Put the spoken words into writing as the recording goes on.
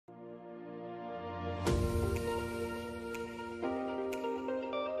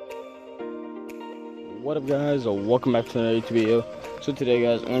What up guys, welcome back to another YouTube video. So today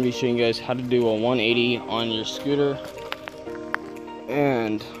guys, I'm going to be showing you guys how to do a 180 on your scooter.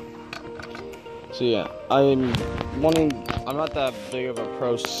 And so yeah, I'm not that big of a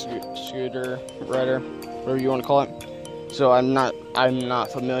pro scooter rider, whatever you want to call it. So I'm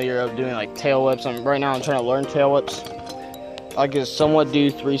not familiar of doing like tail whips. Right now I'm trying to learn tail whips. I can somewhat do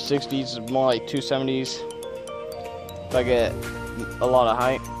 360s, more like 270s if I get a lot of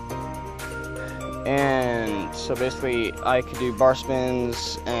height. And so basically I could do bar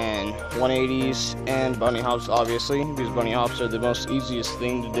spins and 180s and bunny hops, obviously, because bunny hops are the most easiest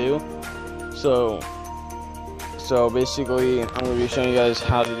thing to do. So basically I'm going to be showing you guys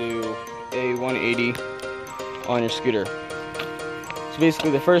how to do a 180 on your scooter. So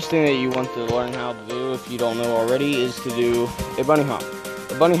basically the first thing that you want to learn how to do, if you don't know already, is to do a bunny hop.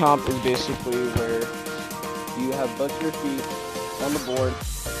 A bunny hop is basically where you have both your feet on the board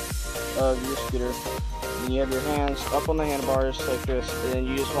of your scooter, and you have your hands up on the handlebars like this, and then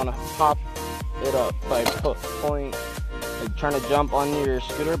you just want to pop it up by pulling, like trying to jump on your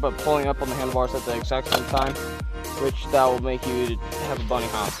scooter but pulling up on the handlebars at the exact same time, which that will make you have a bunny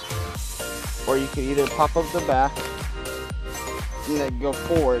hop. Or you could either pop up the back and then go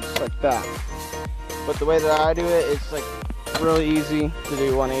forwards like that. But the way that I do it, it's like really easy to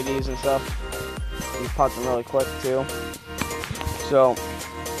do 180s and stuff. You pop them really quick too.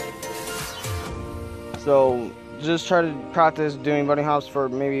 So just try to practice doing bunny hops for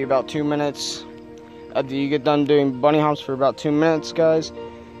maybe about 2 minutes. After you get done doing bunny hops for about 2 minutes, guys,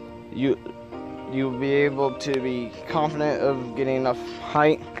 you'll be able to be confident of getting enough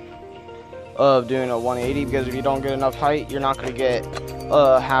height of doing a 180, because if you don't get enough height, you're not going to get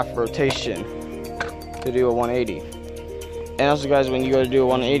a half rotation to do a 180. And also guys, when you go to do a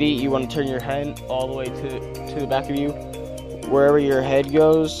 180, you want to turn your head all the way to the back of you. Wherever your head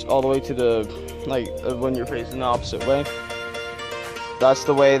goes, all the way to the, like when you're facing the opposite way, that's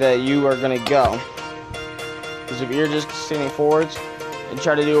the way that you are going to go. Because if you're just standing forwards and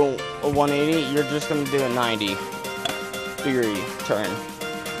try to do a 180, you're just going to do a 90-degree turn.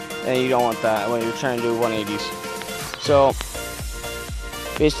 And you don't want that when you're trying to do 180s. So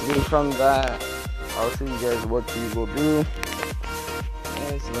basically from that, I'll show you guys what you will do.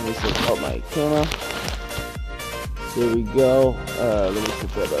 And so let me set up my camera. There we go. Let me set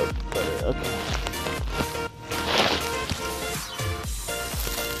that up better. Okay.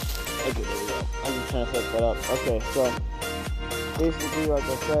 Okay, there we go. I'm just trying to set that up. Okay, so basically, like I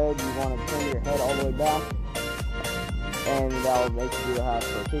said, you want to turn your head all the way back, and that will make you do a half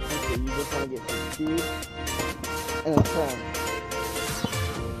rotation. So you just want to get some speed and then turn.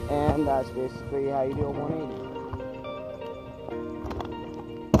 And that's basically how you do a 180.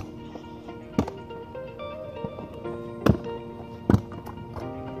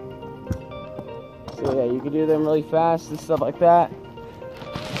 So yeah, you can do them really fast and stuff like that.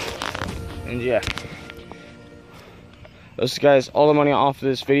 And yeah. Those guys, all the money off of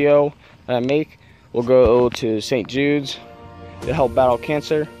this video that I make will go to St. Jude's to help battle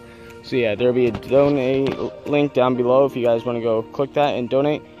cancer. So yeah, there'll be a donate link down below if you guys want to go click that and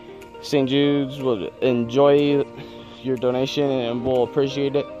donate. St. Jude's will enjoy your donation and will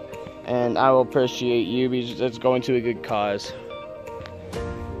appreciate it. And I will appreciate you because it's going to a good cause.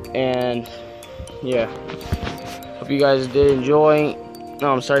 And yeah, hope you guys did enjoy.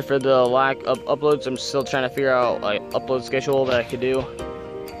 No, I'm sorry for the lack of uploads. I'm still trying to figure out like upload schedule that I could do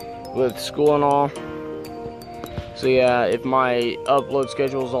with school and all. So yeah, if my upload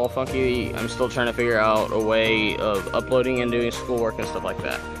schedule is all funky, I'm still trying to figure out a way of uploading and doing schoolwork and stuff like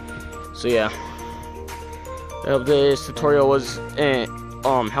that. So yeah, I hope this tutorial was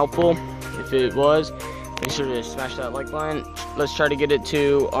helpful. If it was, make sure to smash that like button. Let's try to get it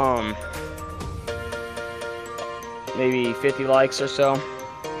to maybe 50 likes or so.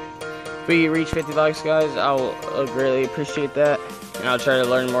 If we reach 50 likes, guys, I'll greatly appreciate that, and I'll try to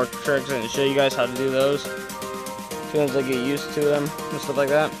learn more tricks and show you guys how to do those as soon as I get used to them and stuff like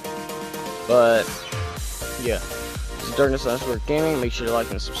that. But yeah, this is Darkness Network Gaming. Make sure to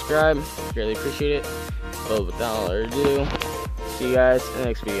like and subscribe. Greatly appreciate it. But without further ado, see you guys in the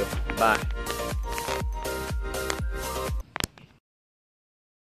next video. Bye.